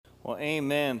Well,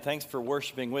 amen. Thanks for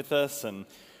worshiping with us. And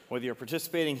whether you're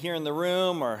participating here in the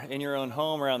room or in your own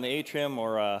home around the atrium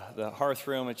or the hearth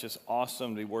room, it's just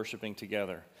awesome to be worshiping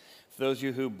together. For those of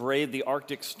you who braved the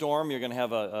Arctic storm, you're going to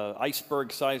have an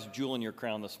iceberg-sized jewel in your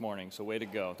crown this morning. So way to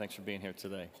go. Thanks for being here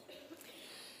today.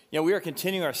 We are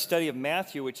continuing our study of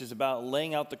Matthew, which is about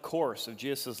laying out the course of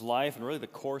Jesus' life and really the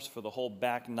course for the whole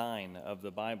back nine of the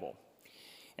Bible.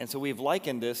 And so we've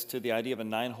likened this to the idea of a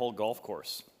 9-hole golf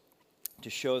course to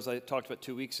show, as I talked about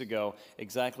 2 weeks ago,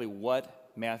 exactly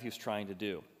what Matthew's trying to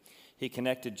do. He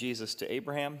connected Jesus to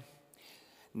Abraham.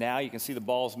 Now you can see the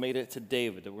ball's made it to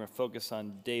David. We're going to focus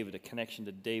on David, a connection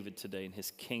to David today and his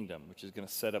kingdom, which is going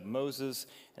to set up Moses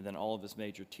and then all of his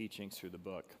major teachings through the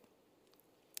book.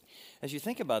 As you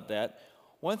think about that,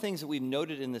 one of the things that we've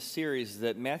noted in this series is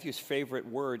that Matthew's favorite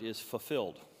word is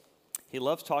fulfilled. He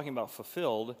loves talking about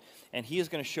fulfilled, and he is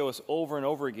going to show us over and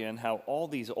over again how all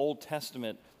these Old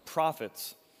Testament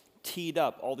prophets teed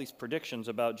up all these predictions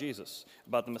about Jesus,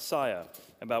 about the Messiah,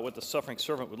 about what the suffering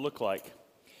servant would look like.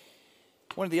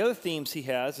 One of the other themes he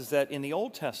has is that in the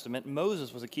Old Testament,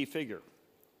 Moses was a key figure.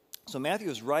 So Matthew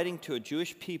is writing to a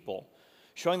Jewish people,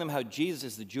 showing them how Jesus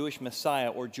is the Jewish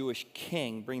Messiah or Jewish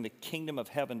king, bringing the kingdom of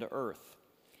heaven to earth.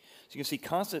 So you can see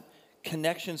constant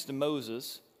connections to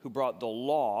Moses, who brought the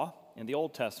law in the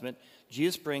Old Testament.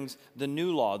 Jesus brings the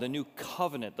new law, the new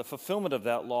covenant, the fulfillment of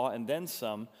that law, and then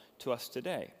some to us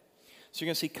today. So you're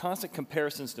going to see constant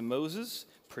comparisons to Moses,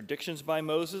 predictions by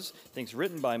Moses, things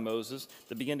written by Moses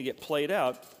that begin to get played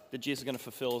out that Jesus is going to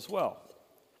fulfill as well.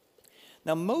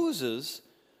 Now, Moses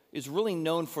is really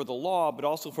known for the law, but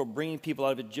also for bringing people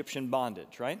out of Egyptian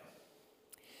bondage, right?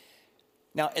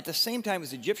 Now, at the same time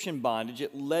as Egyptian bondage,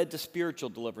 it led to spiritual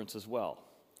deliverance as well.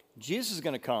 Jesus is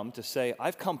going to come to say,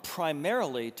 I've come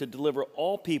primarily to deliver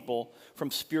all people from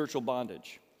spiritual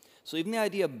bondage. So even the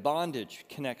idea of bondage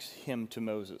connects him to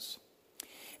Moses.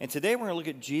 And today we're going to look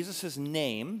at Jesus'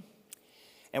 name,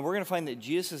 and we're going to find that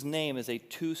Jesus' name is a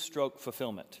two-stroke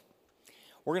fulfillment.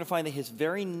 We're going to find that his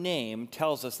very name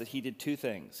tells us that he did two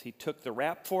things. He took the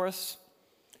rap for us,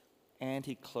 and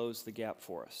he closed the gap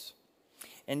for us.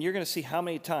 And you're going to see how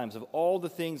many times of all the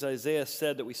things Isaiah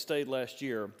said that we studied last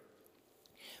year,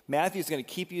 Matthew's going to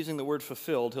keep using the word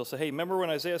fulfilled. He'll say, hey, remember when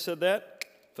Isaiah said that?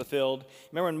 Fulfilled.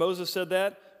 Remember when Moses said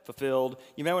that? Fulfilled.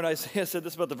 You remember when Isaiah said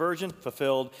this about the virgin?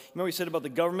 Fulfilled. You remember what he said about the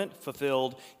government?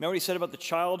 Fulfilled. Remember what he said about the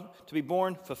child to be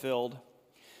born? Fulfilled.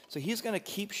 So he's going to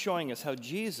keep showing us how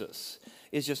Jesus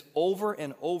is just over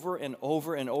and over and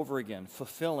over and over again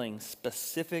fulfilling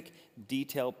specific,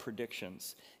 detailed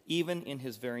predictions, even in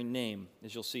his very name,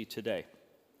 as you'll see today.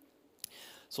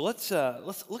 So let's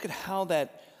look at how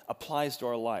that applies to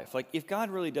our life. Like, if God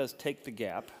really does take the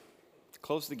gap,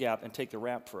 close the gap, and take the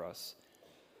rap for us,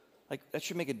 like, that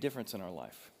should make a difference in our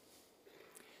life.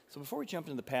 So before we jump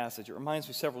into the passage, it reminds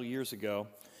me several years ago,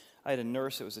 I had a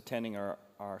nurse that was attending our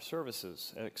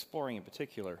services, at Exploring in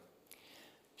particular.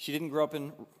 She didn't grow up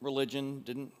in religion,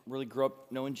 didn't really grow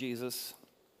up knowing Jesus.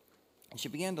 And she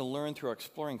began to learn through our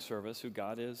Exploring service who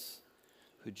God is,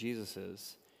 who Jesus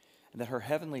is, and that her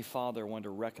heavenly Father wanted to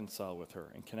reconcile with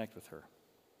her and connect with her.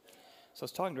 So I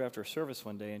was talking to her after a service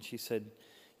one day, and she said,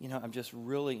 I'm just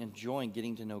really enjoying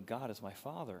getting to know God as my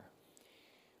Father.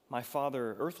 My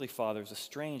father, earthly father, is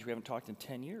estranged. We haven't talked in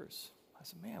 10 years. I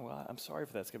said, man, well, I'm sorry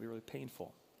for that. It's going to be really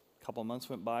painful. A couple of months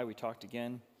went by. We talked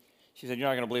again. She said, you're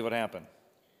not going to believe what happened.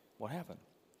 What happened?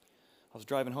 I was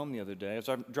driving home the other day. I was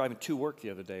driving to work the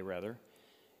other day, rather,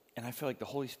 and I felt like the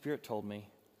Holy Spirit told me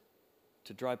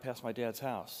to drive past my dad's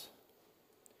house.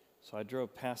 So I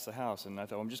drove past the house, and I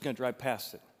thought, well, I'm just going to drive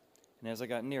past it. And as I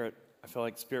got near it, I felt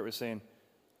like the Spirit was saying,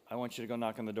 I want you to go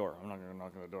knock on the door. I'm not going to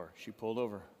knock on the door. She pulled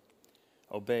over,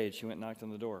 obeyed. She went and knocked on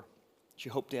the door. She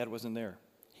hoped Dad wasn't there.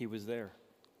 He was there.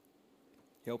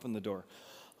 He opened the door.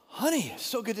 Honey,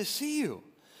 so good to see you.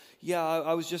 Yeah,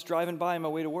 I was just driving by on my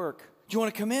way to work. Do you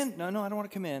want to come in? No, I don't want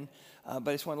to come in. But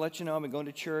I just want to let you know I've been going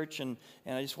to church, and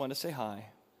I just wanted to say hi.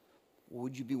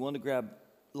 Would you be willing to grab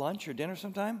lunch or dinner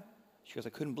sometime? She goes,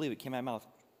 I couldn't believe it came out of my mouth.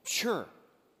 Sure.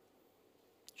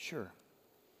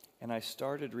 And I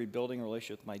started rebuilding a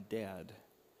relationship with my dad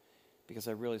because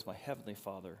I realized my heavenly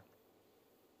Father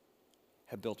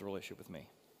had built a relationship with me.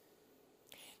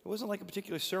 It wasn't like a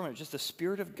particular sermon. It was just the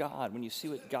Spirit of God, when you see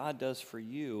what God does for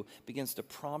you, begins to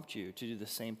prompt you to do the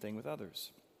same thing with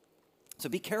others. So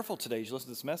be careful today as you listen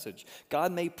to this message.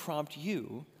 God may prompt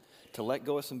you to let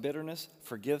go of some bitterness,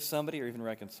 forgive somebody, or even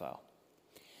reconcile.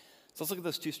 So let's look at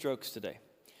those two strokes today.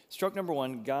 Stroke number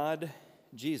one, God,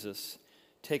 Jesus,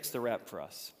 takes the rap for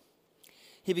us.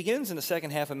 He begins in the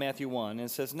second half of Matthew 1 and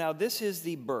says, now this is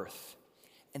the birth.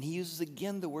 And he uses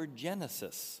again the word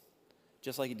Genesis.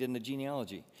 just like he did in the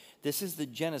genealogy. This is the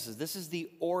Genesis. This is the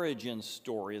origin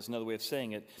story, is another way of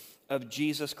saying it, of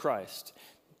Jesus Christ.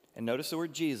 And notice the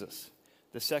word Jesus.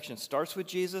 This section starts with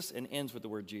Jesus and ends with the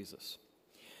word Jesus.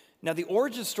 Now, the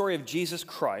origin story of Jesus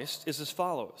Christ is as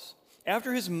follows.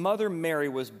 After his mother Mary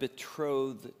was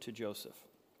betrothed to Joseph.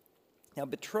 Now,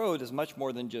 betrothed is much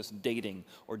more than just dating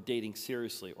or dating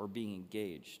seriously or being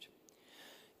engaged.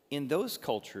 In those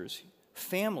cultures,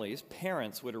 families,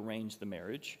 parents would arrange the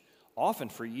marriage. Often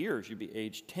for years, you'd be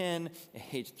age 10,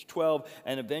 age 12,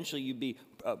 and eventually you'd be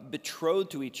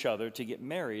betrothed to each other to get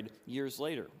married years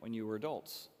later when you were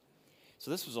adults. So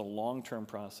this was a long-term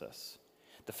process.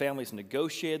 The families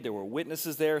negotiated. There were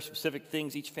witnesses there, specific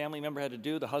things each family member had to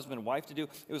do, the husband and wife to do.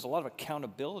 It was a lot of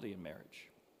accountability in marriage.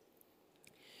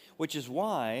 Which is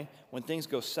why, when things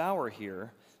go sour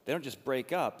here, they don't just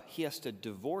break up. He has to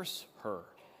divorce her.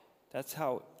 That's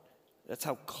how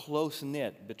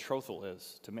close-knit betrothal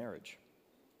is to marriage.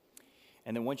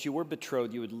 And then once you were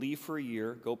betrothed, you would leave for a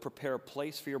year, go prepare a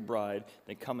place for your bride,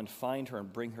 then come and find her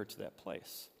and bring her to that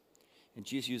place. And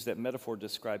Jesus used that metaphor to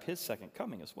describe his second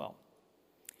coming as well.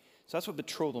 So that's what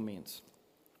betrothal means.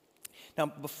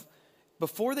 Now,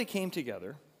 before they came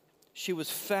together, she was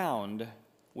found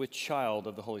with child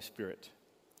of the Holy Spirit.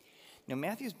 Now,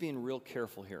 Matthew's being real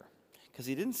careful here because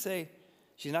he didn't say,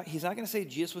 he's not going to say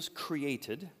Jesus was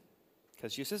created,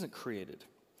 because Jesus isn't created.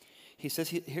 He says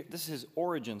this is his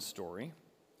origin story.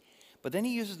 But then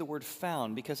he uses the word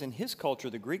found because in his culture,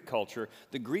 the Greek culture,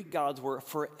 the Greek gods were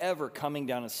forever coming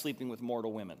down and sleeping with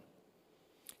mortal women.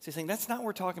 So he's saying that's not what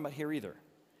we're talking about here either.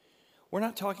 We're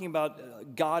not talking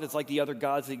about God as like the other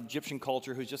gods, the Egyptian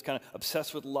culture, who's just kind of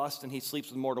obsessed with lust and he sleeps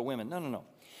with mortal women. No.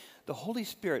 The Holy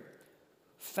Spirit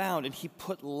found and he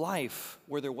put life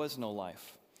where there was no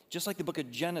life. Just like the book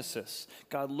of Genesis,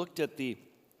 God looked at the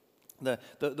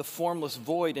formless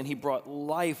void and he brought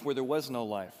life where there was no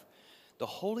life. The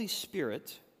Holy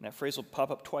Spirit, and that phrase will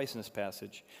pop up twice in this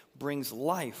passage, brings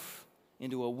life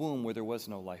into a womb where there was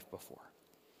no life before.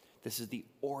 This is the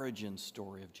origin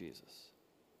story of Jesus.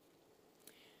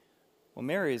 Well,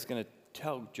 Mary is going to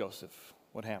tell Joseph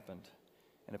what happened,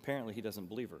 and apparently he doesn't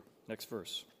believe her. Next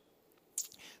verse.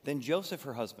 Then Joseph,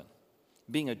 her husband,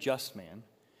 being a just man,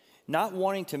 not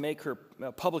wanting to make her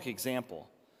a public example,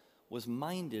 was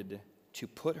minded to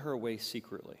put her away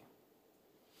secretly.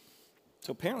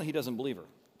 So apparently he doesn't believe her.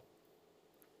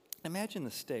 Imagine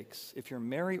the stakes if you're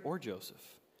Mary or Joseph.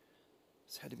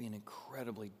 This had to be an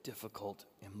incredibly difficult,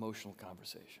 emotional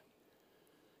conversation.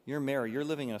 You're Mary, you're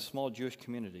living in a small Jewish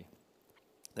community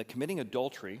that committing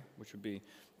adultery, which would be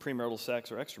premarital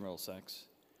sex or extramarital sex,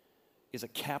 is a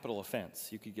capital offense.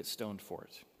 You could get stoned for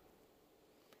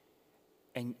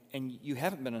it. And you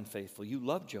haven't been unfaithful. You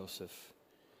love Joseph.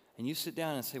 And you sit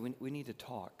down and say, we need to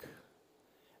talk.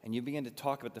 And you begin to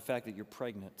talk about the fact that you're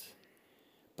pregnant.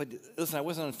 But listen, I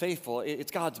wasn't unfaithful.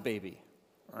 It's God's baby.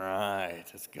 Right,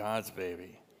 it's God's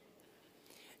baby.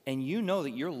 And you know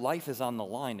that your life is on the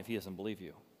line if he doesn't believe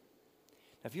you.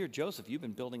 Now, if you're Joseph, you've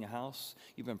been building a house.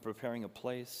 You've been preparing a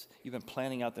place. You've been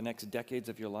planning out the next decades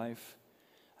of your life.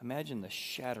 Imagine the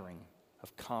shattering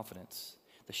of confidence,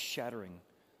 the shattering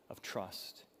of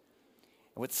trust.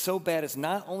 And what's so bad is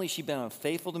not only has she been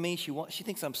unfaithful to me, she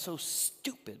thinks I'm so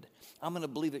stupid, I'm going to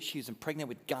believe that she's impregnated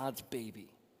with God's baby.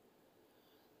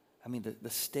 I mean, the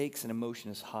stakes and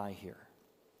emotion is high here.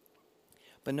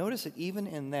 But notice that even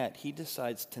in that, he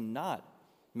decides to not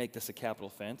make this a capital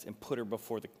offense and put her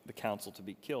before the council to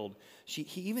be killed.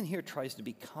 He even here tries to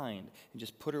be kind and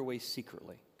just put her away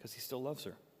secretly because he still loves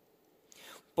her.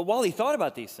 But while he thought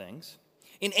about these things,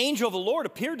 an angel of the Lord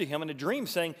appeared to him in a dream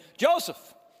saying,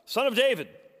 Joseph, son of David,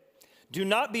 do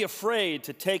not be afraid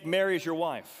to take Mary as your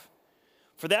wife.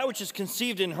 For that which is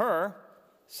conceived in her,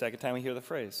 second time we hear the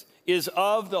phrase, is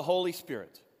of the Holy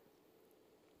Spirit.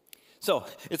 So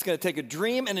it's going to take a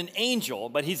dream and an angel,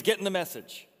 but he's getting the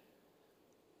message.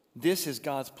 This is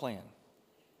God's plan.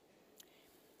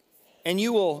 And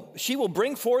she will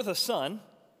bring forth a son,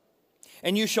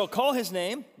 and you shall call his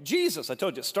name Jesus. I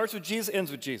told you, it starts with Jesus,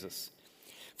 ends with Jesus.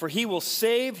 For he will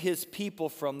save his people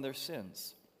from their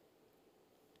sins.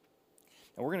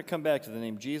 And we're going to come back to the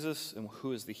name Jesus and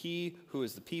who is the he, who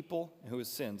is the people, and who is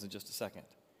sins in just a second.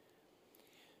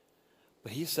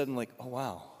 But he's suddenly like, oh,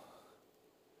 wow.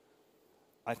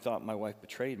 I thought my wife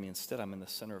betrayed me. Instead, I'm in the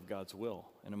center of God's will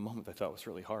in a moment I thought was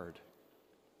really hard.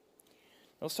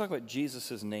 Now, let's talk about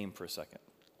Jesus' name for a second.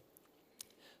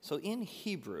 So in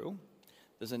Hebrew,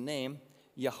 there's a name,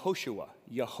 Yehoshua.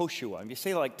 If you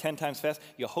say it like 10 times fast,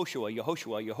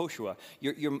 Yehoshua.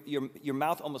 Your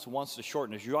mouth almost wants to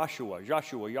shorten. It's Joshua.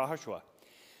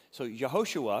 So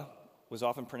Yehoshua was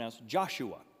often pronounced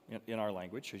Joshua in our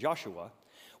language, Joshua,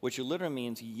 which literally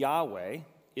means Yahweh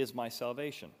is my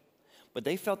salvation. But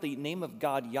they felt the name of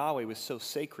God, Yahweh, was so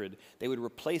sacred, they would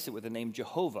replace it with the name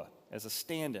Jehovah as a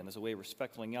stand-in, as a way of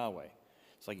respecting Yahweh.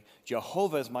 It's like,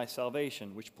 Jehovah is my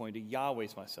salvation, which pointed to Yahweh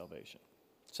is my salvation.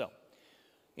 So,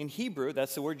 in Hebrew,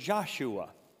 that's the word Joshua.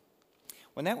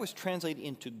 When that was translated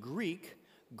into Greek,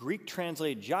 Greek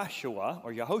translated Joshua,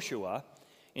 or Yehoshua,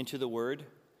 into the word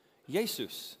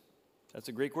Jesus. That's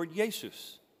the Greek word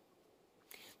Jesus.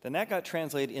 Then that got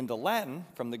translated into Latin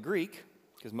from the Greek,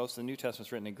 because most of the New Testament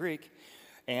is written in Greek,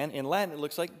 and in Latin it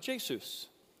looks like Jesus.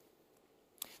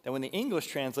 Then when the English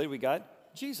translated, we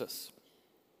got Jesus.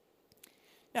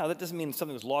 Now, that doesn't mean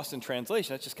something was lost in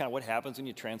translation. That's just kind of what happens when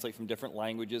you translate from different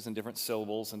languages and different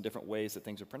syllables and different ways that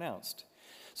things are pronounced.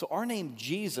 So our name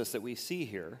Jesus that we see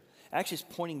here actually is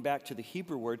pointing back to the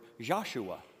Hebrew word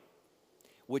Joshua,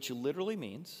 which literally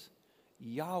means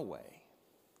Yahweh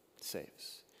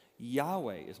saves.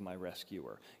 Yahweh is my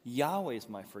rescuer. Yahweh is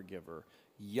my forgiver.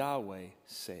 Yahweh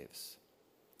saves.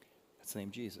 That's the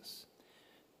name Jesus.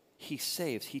 He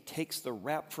saves. He takes the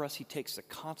rap for us. He takes the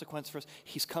consequence for us.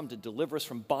 He's come to deliver us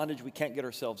from bondage we can't get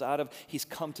ourselves out of. He's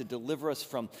come to deliver us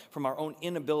from our own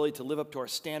inability to live up to our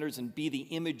standards and be the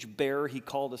image bearer he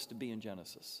called us to be in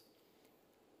Genesis.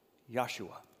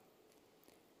 Yahshua.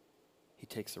 He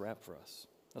takes the rap for us.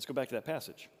 Let's go back to that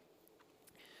passage.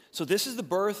 So this is the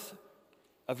birth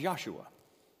of Yahshua.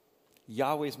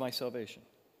 Yahweh is my salvation.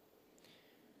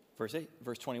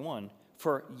 Verse 21,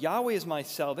 for Yahweh is my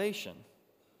salvation,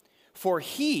 for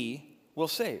he will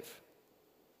save.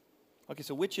 Okay,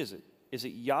 so which is it? Is it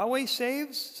Yahweh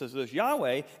saves? So there's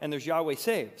Yahweh and there's Yahweh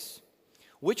saves.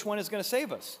 Which one is going to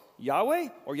save us? Yahweh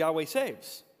or Yahweh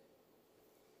saves?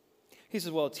 He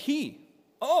says, well, it's he.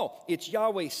 Oh, it's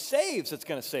Yahweh saves that's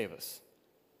going to save us.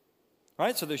 All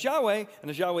right, so there's Yahweh and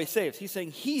there's Yahweh saves. He's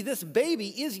saying he, this baby,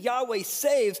 is Yahweh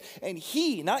saves, and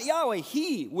he, not Yahweh,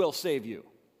 he will save you.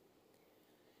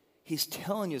 He's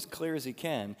telling you as clear as he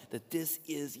can that this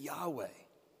is Yahweh,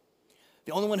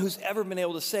 the only one who's ever been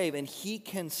able to save, and he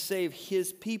can save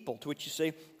his people. To which you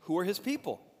say, who are his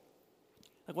people?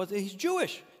 Like, well, he's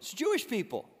Jewish. It's Jewish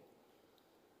people.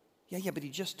 Yeah, but he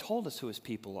just told us who his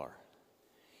people are.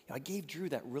 I gave Drew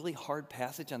that really hard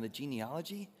passage on the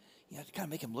genealogy, to kind of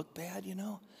make him look bad,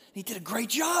 He did a great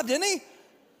job, didn't he?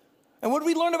 And what did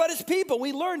we learn about his people?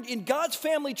 We learned in God's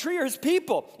family tree are his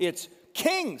people. It's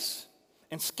kings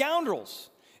and scoundrels.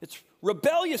 It's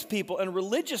rebellious people and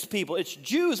religious people. It's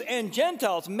Jews and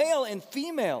Gentiles, male and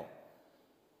female.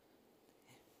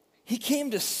 He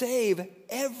came to save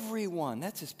everyone.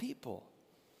 That's his people.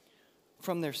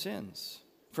 From their sins,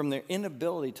 from their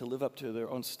inability to live up to their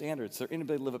own standards, their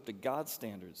inability to live up to God's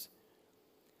standards.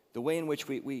 The way in which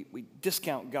we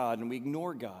discount God and we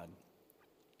ignore God.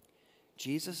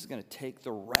 Jesus is going to take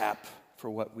the rap for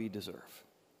what we deserve.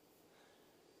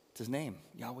 It's his name,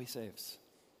 Yahweh saves.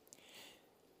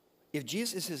 If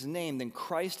Jesus is his name, then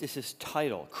Christ is his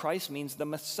title. Christ means the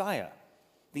Messiah,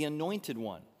 the anointed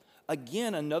one.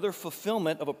 Again, another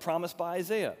fulfillment of a promise by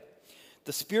Isaiah.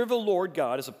 The Spirit of the Lord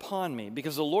God is upon me,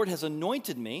 because the Lord has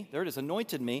anointed me, there it is,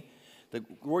 anointed me, the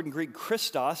word in Greek,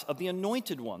 Christos, of the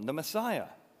anointed one, the Messiah.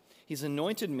 He's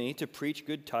anointed me to preach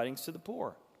good tidings to the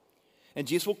poor. And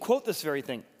Jesus will quote this very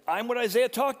thing. I'm what Isaiah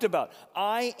talked about.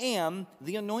 I am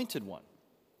the anointed one.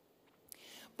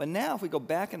 But now if we go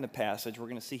back in the passage, we're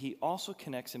going to see he also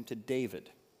connects him to David.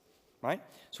 Right?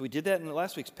 So we did that in the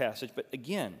last week's passage. But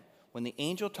again, when the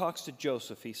angel talks to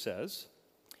Joseph, he says,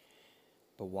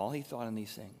 but while he thought on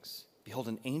these things, behold,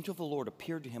 an angel of the Lord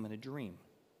appeared to him in a dream.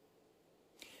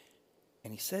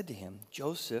 And he said to him,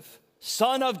 Joseph,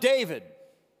 son of David.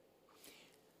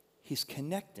 He's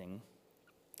connecting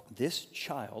this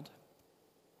child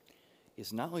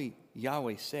is not only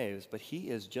Yahweh saves, but he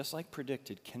is, just like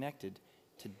predicted, connected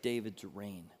to David's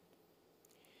reign.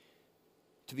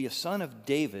 To be a son of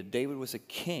David, David was a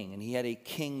king, and he had a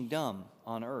kingdom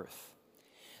on earth.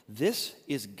 This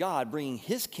is God bringing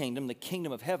his kingdom, the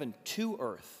kingdom of heaven, to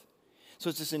earth. So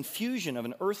it's this infusion of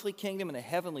an earthly kingdom and a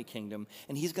heavenly kingdom,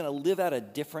 and he's going to live out a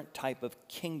different type of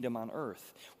kingdom on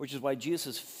earth, which is why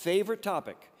Jesus' favorite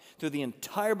topic through the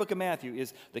entire book of Matthew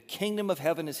is the kingdom of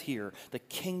heaven is here. The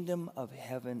kingdom of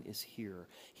heaven is here.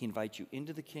 He invites you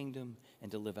into the kingdom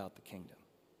and to live out the kingdom.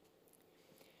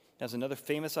 There's another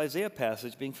famous Isaiah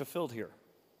passage being fulfilled here.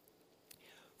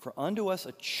 For unto us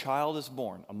a child is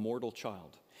born, a mortal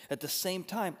child. At the same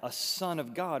time, a son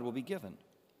of God will be given.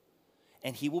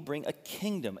 And he will bring a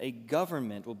kingdom, a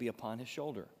government will be upon his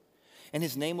shoulder. And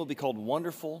his name will be called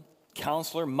Wonderful,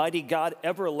 Counselor, Mighty God,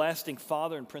 Everlasting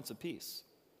Father, and Prince of Peace.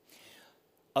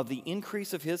 of the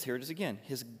increase of his, here it is again,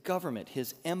 his government,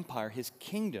 his empire, his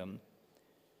kingdom,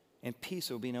 and peace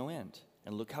will be no end.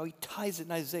 And look how he ties it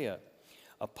in Isaiah.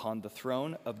 Upon the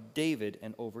throne of David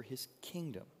and over his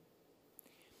kingdom.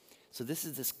 So this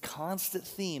is this constant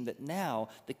theme that now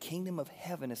the kingdom of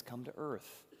heaven has come to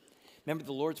earth. Remember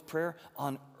the Lord's Prayer?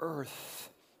 On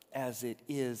earth as it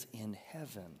is in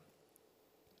heaven.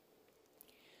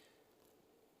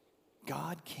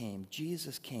 God came,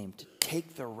 Jesus came to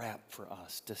take the rap for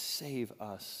us, to save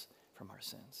us from our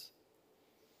sins.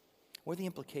 What are the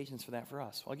implications for that for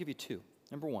us? Well, I'll give you two.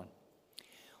 Number one,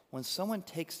 when someone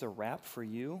takes the rap for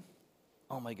you,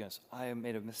 oh my goodness, I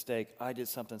made a mistake, I did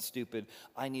something stupid,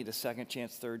 I need a second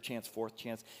chance, third chance, fourth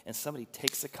chance, and somebody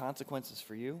takes the consequences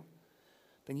for you,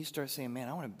 then you start saying, man,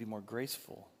 I want to be more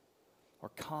graceful or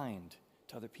kind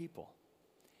to other people.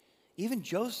 Even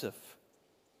Joseph,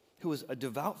 who was a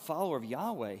devout follower of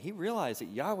Yahweh, he realized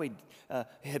that Yahweh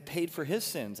had paid for his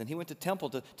sins, and he went to temple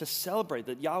to celebrate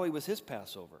that Yahweh was his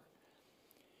Passover.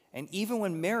 And even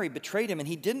when Mary betrayed him and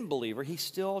he didn't believe her, he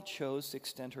still chose to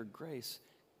extend her grace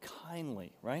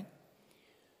kindly, right?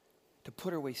 To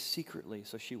put her away secretly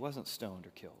so she wasn't stoned or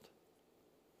killed.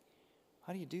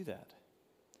 How do you do that?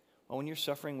 Well, when you're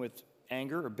suffering with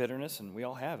anger or bitterness, and we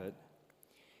all have it,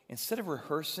 instead of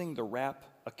rehearsing the rap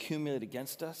accumulated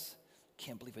against us,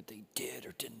 can't believe what they did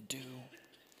or didn't do,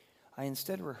 I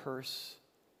instead rehearse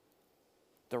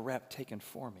the rap taken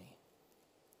for me.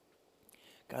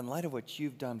 God, in light of what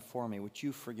you've done for me, what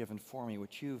you've forgiven for me,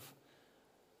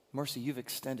 mercy you've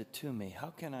extended to me, how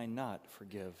can I not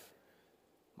forgive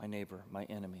my neighbor, my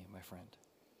enemy, my friend?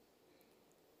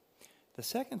 The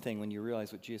second thing when you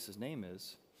realize what Jesus' name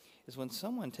is when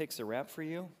someone takes the rap for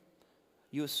you,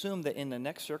 you assume that in the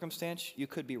next circumstance, you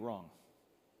could be wrong.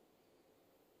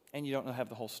 And you don't have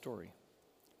the whole story.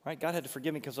 Right? God had to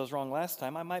forgive me because I was wrong last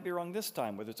time. I might be wrong this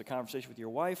time, whether it's a conversation with your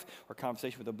wife or a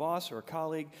conversation with a boss or a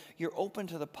colleague. You're open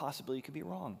to the possibility you could be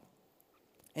wrong.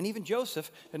 And even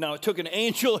Joseph, and now it took an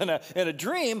angel and a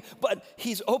dream, but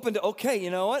he's open to, okay, you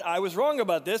know what? I was wrong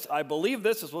about this. I believe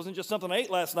this. This wasn't just something I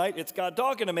ate last night. It's God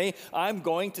talking to me. I'm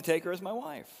going to take her as my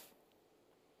wife.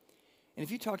 And if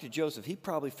you talk to Joseph, he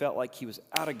probably felt like he was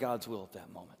out of God's will at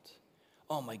that moment.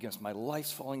 Oh my goodness, my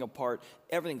life's falling apart.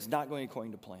 Everything's not going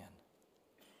according to plan.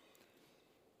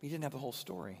 He didn't have the whole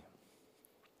story.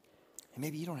 And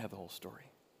maybe you don't have the whole story.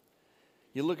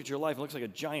 You look at your life, it looks like a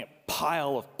giant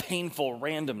pile of painful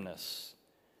randomness.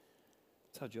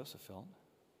 That's how Joseph felt.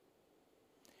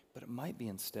 But it might be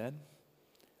instead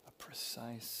a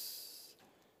precise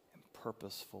and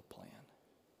purposeful plan.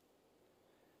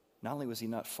 Not only was he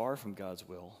not far from God's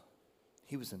will,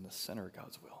 he was in the center of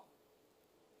God's will.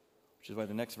 Which is why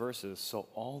the next verse is, so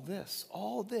all this,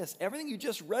 everything you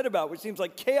just read about, which seems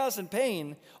like chaos and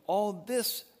pain, all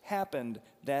this happened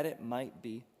that it might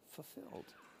be fulfilled.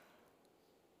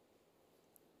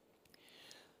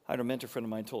 I had a mentor friend of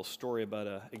mine told a story about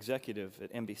an executive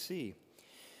at NBC,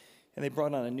 and they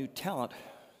brought on a new talent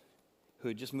who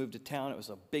had just moved to town. It was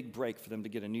a big break for them to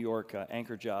get a New York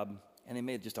anchor job, and they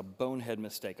made just a bonehead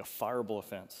mistake, a fireable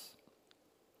offense.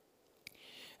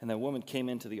 And that woman came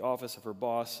into the office of her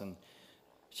boss, and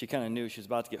she kind of knew she was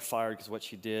about to get fired because of what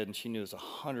she did, and she knew there was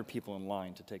 100 people in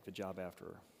line to take the job after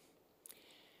her.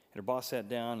 And her boss sat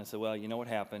down and said, well, you know what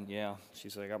happened? Yeah. She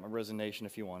said, I got my resignation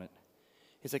if you want it.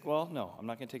 He's like, well, no, I'm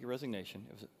not going to take your resignation.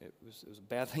 It was a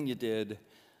bad thing you did,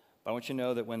 but I want you to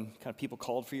know that when kind of people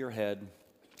called for your head,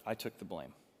 I took the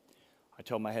blame. I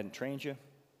told them I hadn't trained you.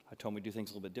 I told them we'd do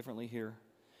things a little bit differently here,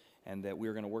 and that we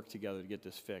were going to work together to get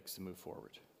this fixed and move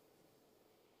forward.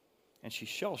 And she's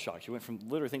shell-shocked. She went from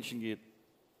literally thinking she could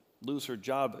lose her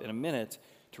job in a minute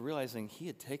to realizing he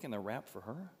had taken the rap for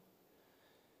her.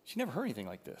 She never heard anything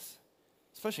like this,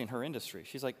 especially in her industry.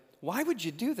 She's like, why would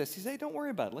you do this? He said, hey, don't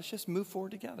worry about it. Let's just move forward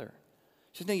together.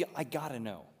 She said, no, I got to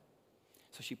know.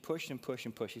 So she pushed and pushed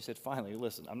and pushed. She said, finally,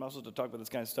 listen, I'm not supposed to talk about this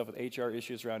kind of stuff with HR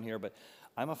issues around here, but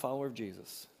I'm a follower of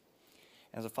Jesus.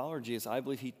 As a follower of Jesus, I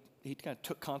believe he kind of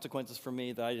took consequences for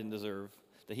me that he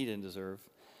didn't deserve.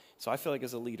 So I feel like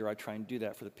as a leader, I try and do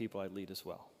that for the people I lead as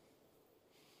well.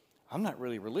 I'm not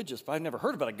really religious, but I've never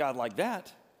heard about a God like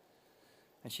that.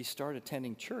 And she started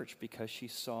attending church because she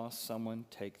saw someone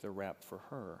take the rap for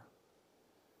her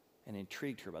and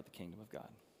intrigued her about the kingdom of God.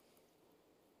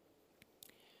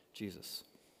 Jesus,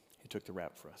 he took the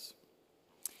rap for us.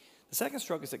 The second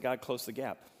stroke is that God closed the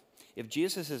gap. If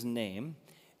Jesus is his name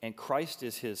and Christ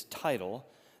is his title,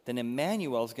 then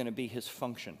Immanuel is going to be his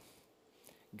function.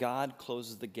 God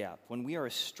closes the gap. When we are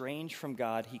estranged from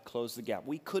God, he closed the gap.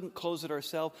 We couldn't close it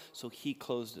ourselves, so he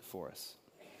closed it for us.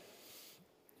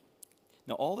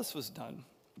 Now, all this was done.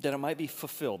 that it might be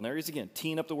fulfilled. And there he is again,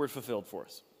 teeing up the word fulfilled for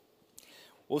us.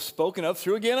 Well, spoken of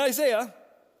through again Isaiah,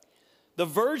 the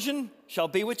virgin shall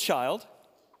be with child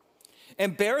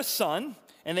and bear a son,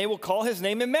 and they will call his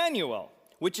name Immanuel,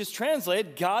 which is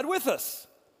translated God with us.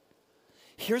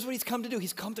 Here's what he's come to do.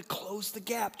 He's come to close the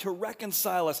gap, to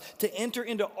reconcile us, to enter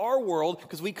into our world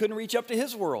because we couldn't reach up to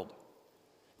his world.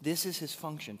 This is his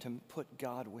function, to put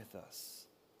God with us.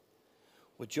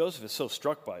 What Joseph is so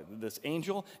struck by, this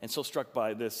angel, and so struck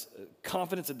by this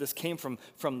confidence that this came from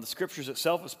the scriptures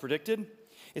itself was predicted.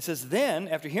 It says, then,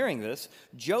 after hearing this,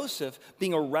 Joseph,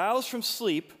 being aroused from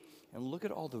sleep, and look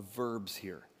at all the verbs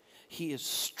here. He is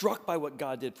struck by what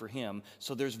God did for him,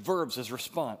 so there's verbs as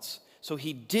response. So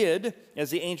he did as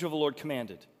the angel of the Lord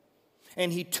commanded.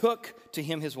 And he took to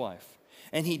him his wife.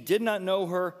 And he did not know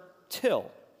her till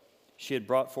she had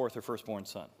brought forth her firstborn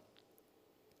son.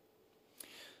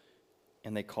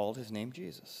 And they called his name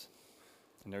Jesus.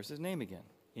 And there's his name again.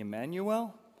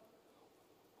 Immanuel,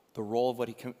 the role of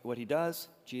what he does,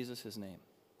 Jesus, his name.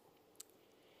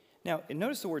 Now,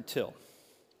 notice the word till.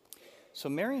 So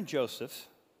Mary and Joseph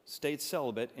stayed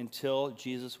celibate until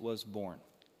Jesus was born.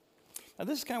 Now,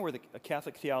 this is kind of where the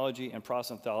Catholic theology and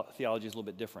Protestant theology is a little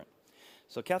bit different.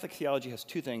 So Catholic theology has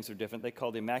two things that are different. They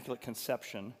call the Immaculate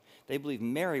Conception. They believe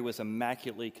Mary was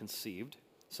immaculately conceived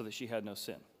so that she had no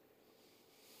sin.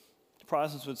 The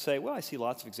Protestants would say, well, I see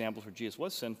lots of examples where Jesus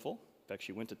was sinful. In fact,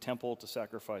 she went to temple to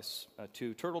sacrifice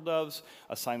 2 turtle doves,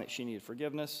 a sign that she needed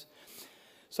forgiveness.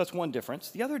 So that's one difference.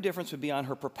 The other difference would be on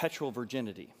her perpetual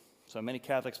virginity. So many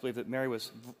Catholics believe that Mary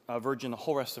was a virgin the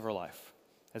whole rest of her life,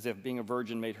 as if being a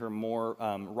virgin made her more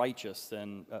righteous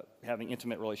than having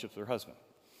intimate relationships with her husband.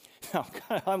 Now,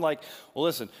 I'm like, well,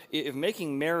 listen, if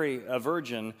making Mary a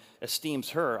virgin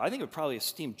esteems her, I think it would probably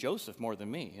esteem Joseph more than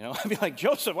me. You know, I'd be like,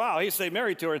 Joseph, wow, he stayed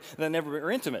married to her and then never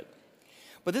were intimate.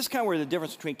 But this is kind of where the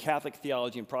difference between Catholic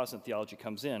theology and Protestant theology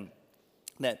comes in,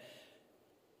 that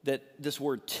this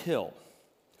word till.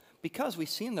 Because we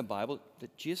see in the Bible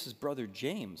that Jesus' brother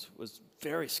James was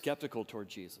very skeptical toward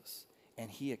Jesus.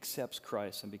 And he accepts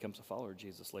Christ and becomes a follower of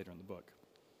Jesus later in the book.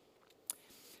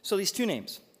 So these two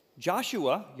names,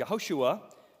 Yahushua,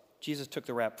 Jesus took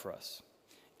the rap for us.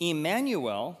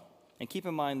 Immanuel, and keep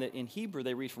in mind that in Hebrew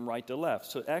they read from right to left.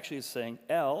 So it actually is saying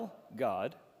El,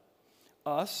 God,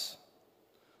 us,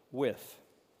 with.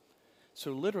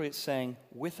 So literally it's saying,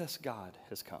 with us God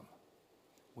has come.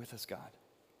 With us God.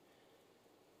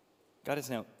 God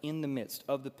is now in the midst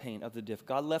of the pain, of the diff.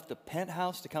 God left the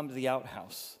penthouse to come to the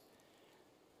outhouse.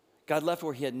 God left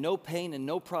where he had no pain and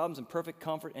no problems and perfect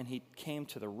comfort, and he came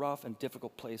to the rough and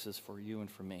difficult places for you and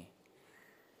for me.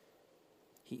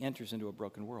 He enters into a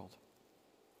broken world.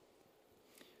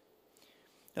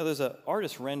 Now, there's an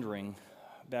artist rendering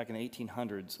back in the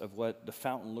 1800s of what the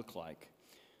fountain looked like,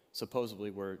 supposedly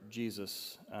where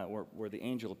Jesus, where the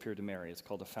angel appeared to Mary. It's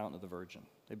called the Fountain of the Virgin.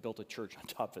 They built a church on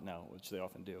top of it now, which they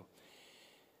often do.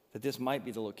 That this might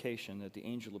be the location that the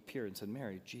angel appeared and said,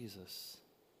 Mary, Jesus,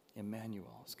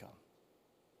 Immanuel has come.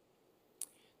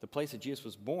 The place that Jesus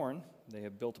was born, they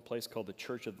have built a place called the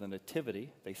Church of the Nativity.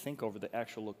 They think over the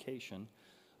actual location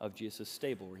of Jesus'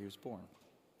 stable where he was born.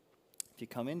 If you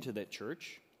come into that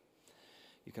church,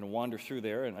 you can wander through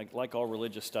there, and like all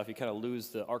religious stuff, you kind of lose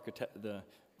the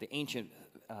ancient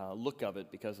look of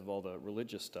it because of all the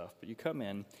religious stuff. But you come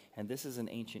in, and this is an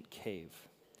ancient cave.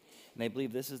 And they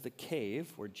believe this is the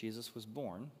cave where Jesus was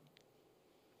born,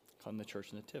 called the Church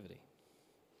of Nativity.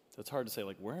 So it's hard to say,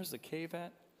 like, where's the cave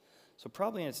at? So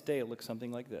probably in its day, it looks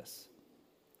something like this.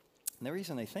 And the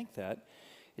reason they think that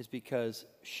is because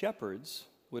shepherds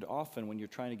would often, when you're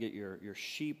trying to get your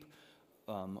sheep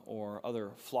or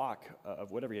other flock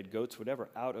of whatever, you had goats, whatever,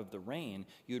 out of the rain,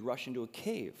 you'd rush into a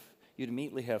cave. You'd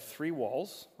immediately have 3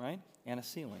 walls, right, and a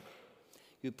ceiling.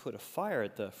 You'd put a fire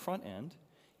at the front end.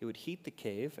 It would heat the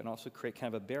cave and also create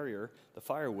kind of a barrier, the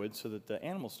firewood, so that the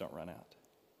animals don't run out.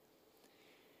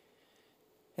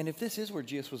 And if this is where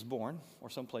Jesus was born, or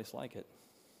someplace like it,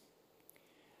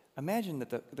 imagine that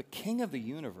the king of the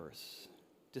universe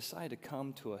decided to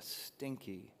come to a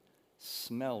stinky,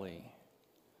 smelly,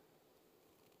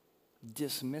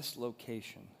 dismissed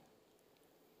location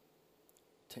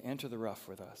to enter the rough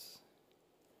with us,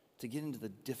 to get into the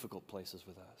difficult places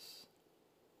with us.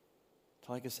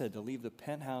 To, like I said, to leave the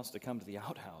penthouse to come to the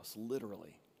outhouse,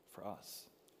 literally, for us.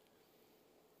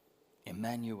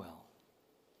 Immanuel,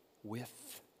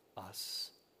 with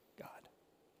us, God.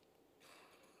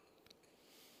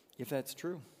 If that's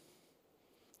true,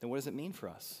 then what does it mean for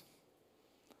us?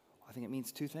 Well, I think it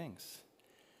means 2 things.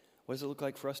 What does it look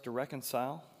like for us to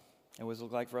reconcile? And what does it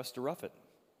look like for us to rough it?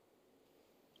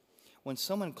 When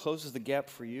someone closes the gap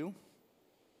for you,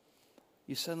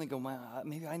 you suddenly go,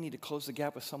 maybe I need to close the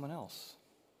gap with someone else.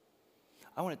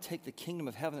 I want to take the kingdom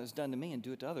of heaven that's done to me and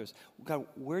do it to others. God,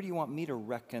 where do you want me to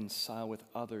reconcile with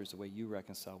others the way you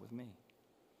reconcile with me?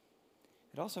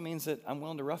 It also means that I'm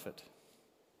willing to rough it.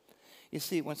 You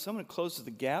see, when someone closes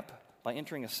the gap by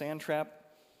entering a sand trap,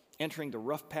 entering the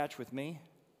rough patch with me,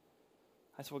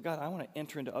 I said, well, God, I want to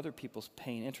enter into other people's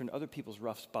pain, enter into other people's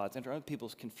rough spots, enter other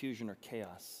people's confusion or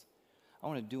chaos. I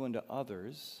want to do unto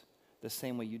others the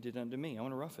same way you did unto me. I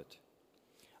want to rough it.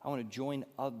 I want to join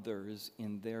others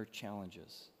in their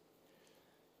challenges.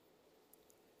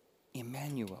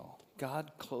 Immanuel,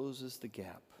 God closes the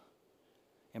gap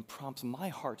and prompts my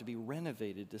heart to be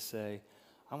renovated to say,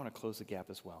 I want to close the gap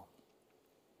as well.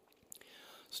 I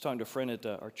was talking to a friend at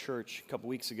our church a couple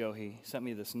weeks ago. He sent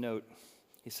me this note.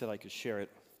 He said I could share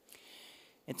it.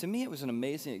 And to me, it was an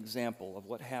amazing example of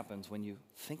what happens when you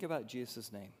think about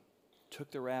Jesus' name,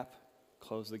 took the rap,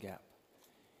 closed the gap,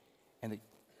 and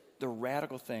the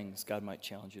radical things God might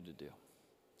challenge you to do.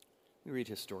 Let me read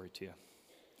his story to you.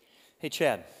 Hey,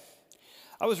 Chad,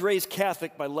 I was raised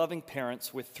Catholic by loving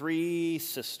parents with 3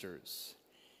 sisters.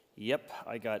 Yep,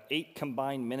 I got 8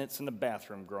 combined minutes in the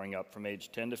bathroom growing up from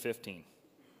age 10 to 15.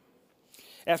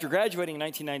 After graduating in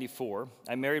 1994,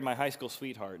 I married my high school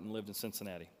sweetheart and lived in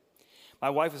Cincinnati.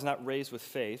 My wife was not raised with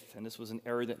faith, and this was an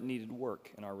area that needed work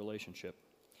in our relationship.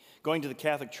 Going to the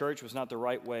Catholic Church was not the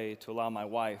right way to allow my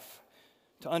wife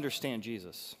to understand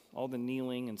Jesus. All the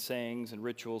kneeling and sayings and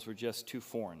rituals were just too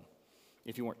foreign.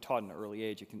 If you weren't taught at an early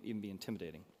age, it can even be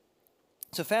intimidating.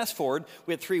 So fast forward,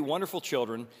 we had 3 wonderful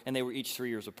children, and they were each 3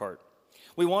 years apart.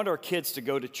 We wanted our kids to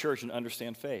go to church and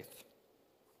understand faith.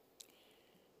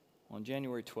 On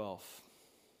January 12th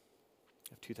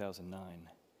of 2009,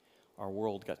 our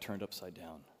world got turned upside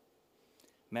down.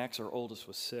 Max, our oldest,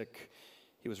 was sick.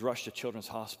 He was rushed to Children's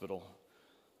Hospital.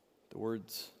 The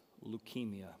words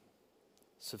leukemia,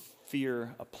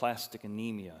 severe aplastic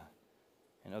anemia,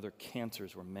 and other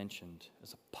cancers were mentioned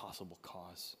as a possible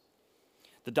cause.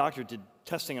 The doctor did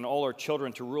testing on all our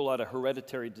children to rule out a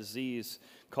hereditary disease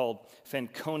called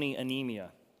Fanconi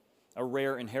anemia, a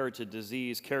rare inherited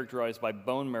disease characterized by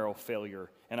bone marrow failure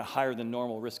and a higher than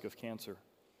normal risk of cancer.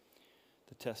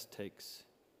 The test takes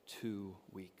 2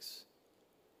 weeks.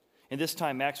 And this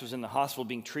time, Max was in the hospital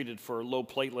being treated for low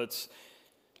platelets.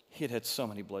 He had had so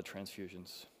many blood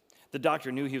transfusions. The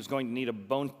doctor knew he was going to need a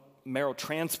bone marrow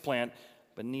transplant,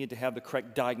 but needed to have the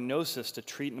correct diagnosis to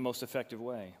treat in the most effective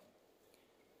way.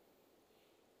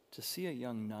 To see a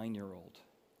young 9-year-old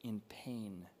in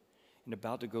pain and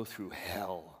about to go through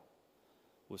hell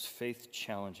was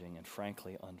faith-challenging and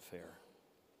frankly unfair.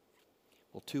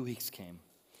 Well, 2 weeks came,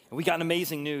 and we got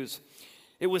amazing news.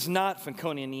 It was not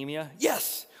Fanconi anemia.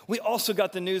 Yes, we also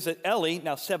got the news that Ellie,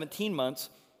 now 17 months,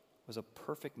 was a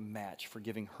perfect match for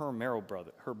giving her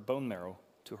bone marrow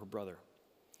to her brother.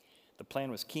 The plan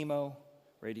was chemo,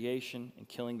 radiation, and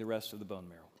killing the rest of the bone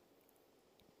marrow.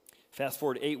 Fast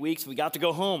forward 8 weeks, we got to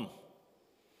go home.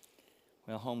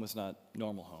 Well, home was not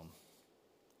normal home.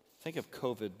 Think of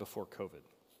COVID before COVID.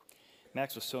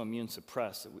 Max was so immune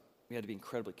suppressed that we had to be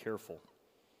incredibly careful.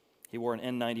 He wore an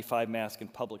N95 mask in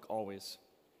public always.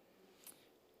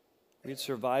 We had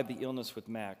survived the illness with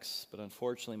Max, but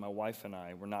unfortunately my wife and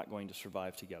I were not going to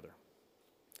survive together.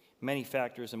 Many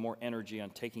factors and more energy on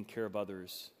taking care of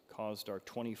others caused our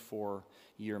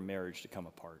 24-year marriage to come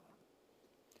apart.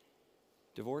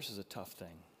 Divorce is a tough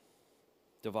thing.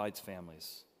 Divides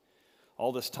families.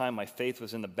 All this time my faith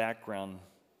was in the background,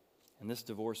 and this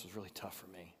divorce was really tough for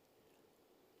me.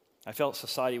 I felt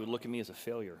society would look at me as a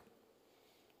failure.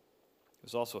 It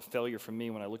was also a failure for me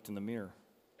when I looked in the mirror.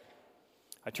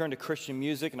 I turned to Christian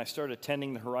music and I started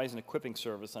attending the Horizon Equipping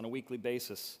Service on a weekly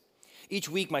basis. Each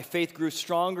week my faith grew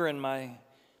stronger and my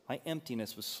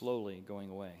emptiness was slowly going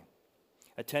away.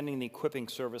 Attending the equipping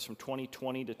service from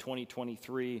 2020 to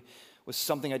 2023 was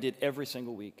something I did every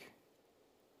single week.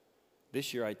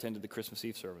 This year I attended the Christmas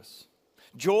Eve service.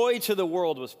 Joy to the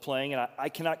World was playing, and I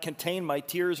cannot contain my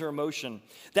tears or emotion.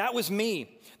 That was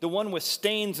me, the one with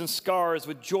stains and scars,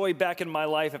 with joy back in my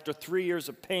life after 3 years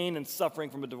of pain and suffering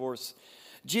from a divorce.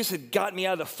 Jesus had got me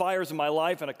out of the fires of my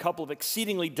life in a couple of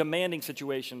exceedingly demanding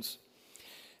situations.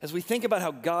 As we think about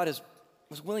how God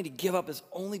was willing to give up his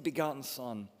only begotten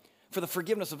Son for the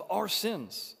forgiveness of our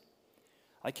sins,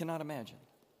 I cannot imagine.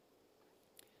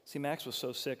 See, Max was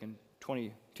so sick in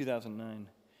 2009.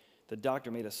 The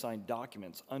doctor made us sign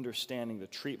documents understanding the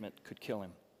treatment could kill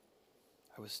him.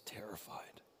 I was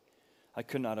terrified. I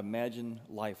could not imagine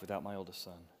life without my oldest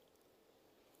son.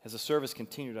 As the service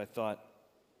continued, I thought,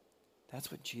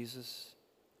 that's what Jesus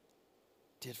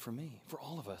did for me, for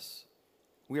all of us.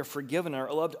 We are forgiven and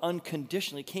are loved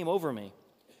unconditionally. It came over me.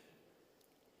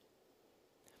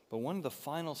 But one of the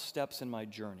final steps in my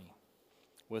journey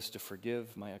was to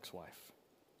forgive my ex-wife,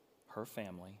 her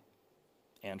family,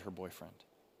 and her boyfriend.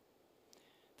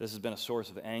 This has been a source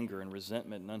of anger and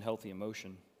resentment and unhealthy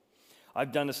emotion.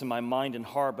 I've done this in my mind and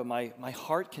heart, but my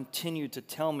heart continued to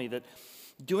tell me that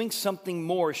doing something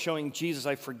more, showing Jesus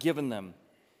I've forgiven them,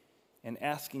 and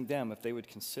asking them if they would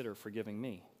consider forgiving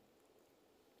me.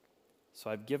 So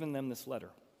I've given them this letter.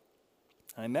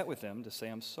 And I met with them to say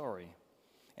I'm sorry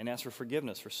and ask for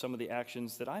forgiveness for some of the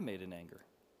actions that I made in anger.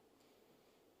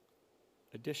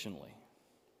 Additionally,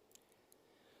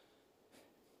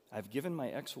 I've given my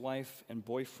ex-wife and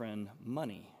boyfriend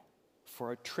money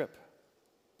for a trip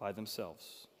by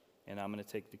themselves, and I'm going to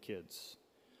take the kids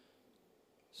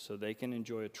so they can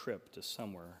enjoy a trip to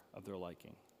somewhere of their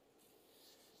liking.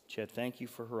 Chad, thank you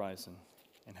for Horizon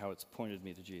and how it's pointed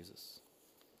me to Jesus.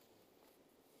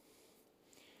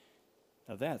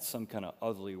 Now that's some kind of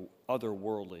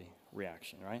otherworldly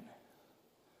reaction, right?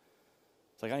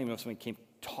 It's like, I don't even know if somebody came to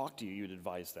talk to you, you'd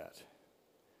advise that.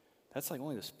 That's like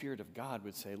only the Spirit of God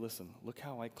would say, listen, look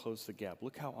how I closed the gap.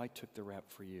 Look how I took the rap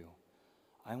for you.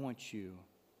 I want you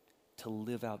to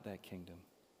live out that kingdom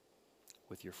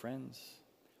with your friends,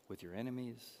 with your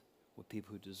enemies, with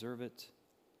people who deserve it,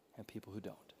 and people who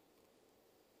don't.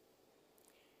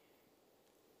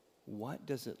 What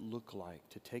does it look like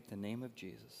to take the name of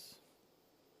Jesus,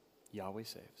 Yahweh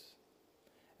saves,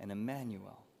 and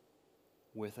Immanuel,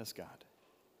 with us God,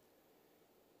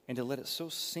 and to let it so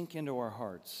sink into our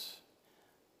hearts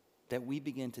that we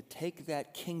begin to take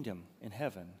that kingdom in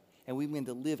heaven and we begin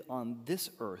to live on this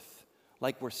earth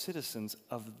like we're citizens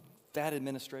of that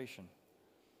administration?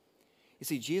 You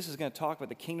see, Jesus is going to talk about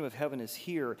the kingdom of heaven is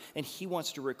here, and he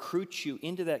wants to recruit you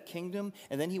into that kingdom,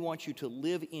 and then he wants you to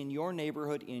live in your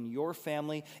neighborhood, in your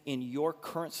family, in your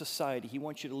current society. He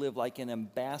wants you to live like an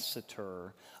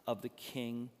ambassador of the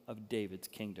King of David's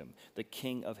kingdom, the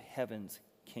King of heaven's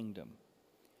kingdom.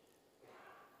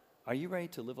 Are you ready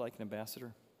to live like an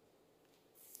ambassador?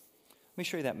 Let me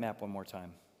show you that map one more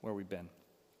time, where we've been.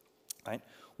 All right?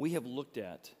 We have looked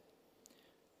at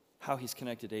how he's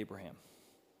connected Abraham.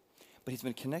 But he's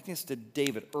been connecting us to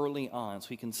David early on so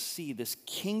we can see this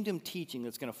kingdom teaching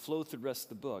that's going to flow through the rest of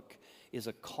the book is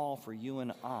a call for you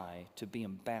and I to be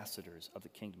ambassadors of the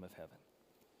kingdom of heaven.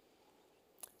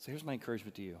 So here's my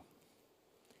encouragement to you.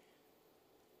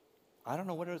 I don't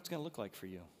know what it's going to look like for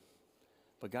you,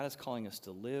 but God is calling us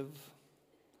to live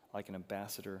like an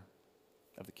ambassador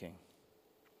of the King.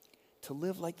 To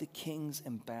live like the King's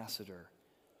ambassador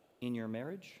in your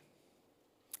marriage,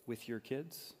 with your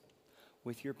kids,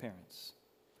 with your parents,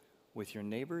 with your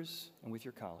neighbors, and with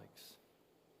your colleagues.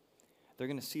 They're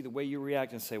going to see the way you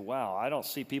react and say, wow, I don't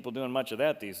see people doing much of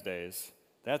that these days.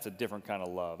 That's a different kind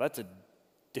of love. That's a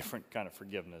different kind of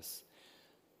forgiveness.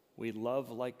 We love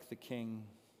like the King.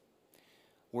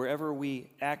 Wherever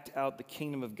we act out the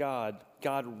kingdom of God,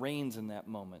 God reigns in that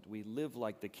moment. We live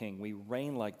like the King. We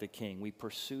reign like the King. We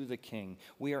pursue the King.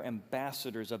 We are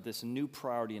ambassadors of this new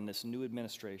priority and this new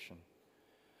administration.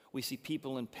 We see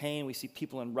people in pain. We see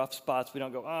people in rough spots. We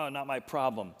don't go, oh, not my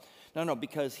problem. No,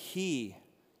 because he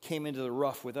came into the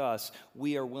rough with us,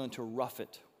 we are willing to rough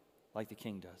it like the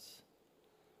King does.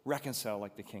 Reconcile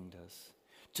like the King does.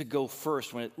 To go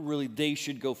first when they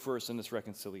should go first in this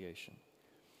reconciliation.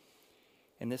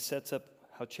 And this sets up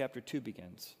how chapter 2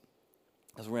 begins.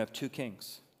 As we're going to have two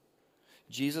kings.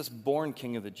 Jesus, born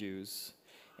King of the Jews,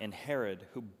 and Herod,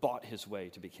 who bought his way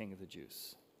to be King of the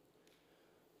Jews.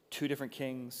 Two different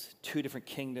kings, two different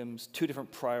kingdoms, two different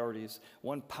priorities,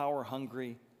 one power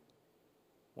hungry,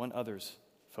 one others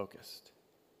focused.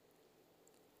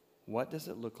 What does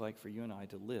it look like for you and I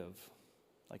to live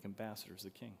like ambassadors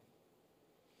of the King?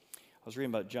 I was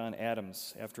reading about John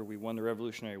Adams. After we won the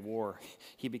Revolutionary War,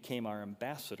 he became our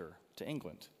ambassador to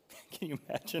England. Can you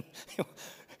imagine?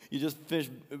 You just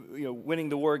finished winning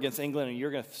the war against England, and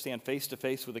you're going to stand face to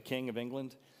face with the King of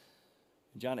England?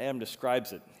 John Adams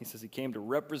describes it. He says he came to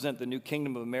represent the new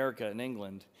kingdom of America in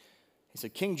England. He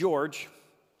said, King George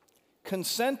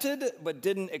consented but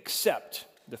didn't accept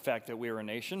the fact that we were a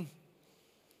nation.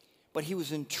 But he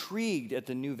was intrigued at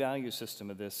the new value system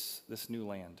of this new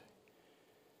land.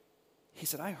 He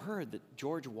said, I heard that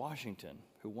George Washington,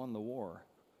 who won the war,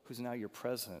 who's now your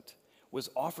president, was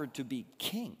offered to be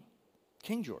king,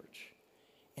 King George,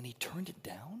 and he turned it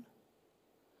down?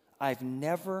 I've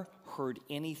never heard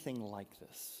anything like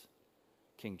this,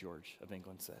 King George of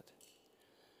England said.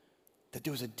 That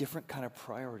there was a different kind of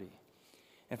priority.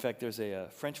 In fact, there's a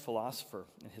French philosopher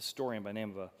and historian by the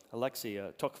name of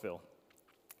Alexis Tocqueville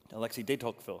Alexei de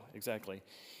Tocqueville, exactly.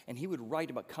 And he would write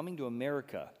about coming to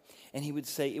America. And he would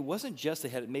say it wasn't just they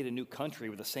had made a new country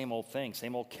with the same old thing,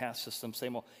 same old caste system,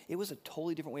 same old. It was a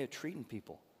totally different way of treating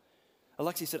people.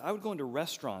 Alexei said, I would go into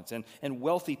restaurants and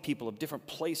wealthy people of different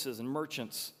places and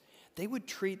merchants. They would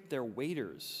treat their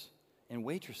waiters and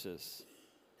waitresses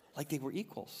like they were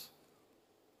equals.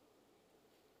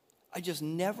 I just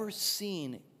never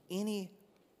seen any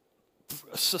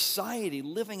society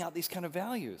living out these kind of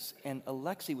values. And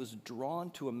Alexei was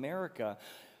drawn to America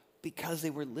because they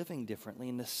were living differently.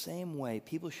 In the same way,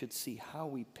 people should see how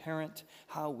we parent,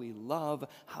 how we love,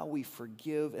 how we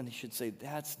forgive, and they should say,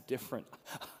 that's different.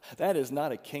 That is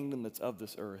not a kingdom that's of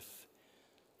this earth.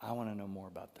 I want to know more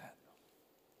about that.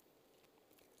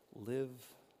 Live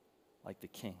like the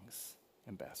King's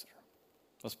ambassador.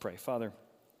 Let's pray. Father,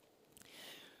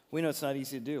 we know it's not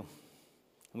easy to do,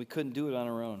 and we couldn't do it on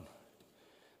our own.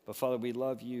 But Father, we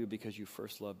love you because you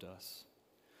first loved us.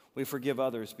 We forgive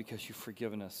others because you've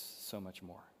forgiven us so much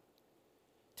more.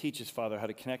 Teach us, Father, how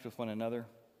to connect with one another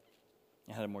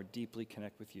and how to more deeply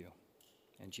connect with you.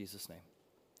 In Jesus' name,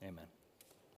 amen.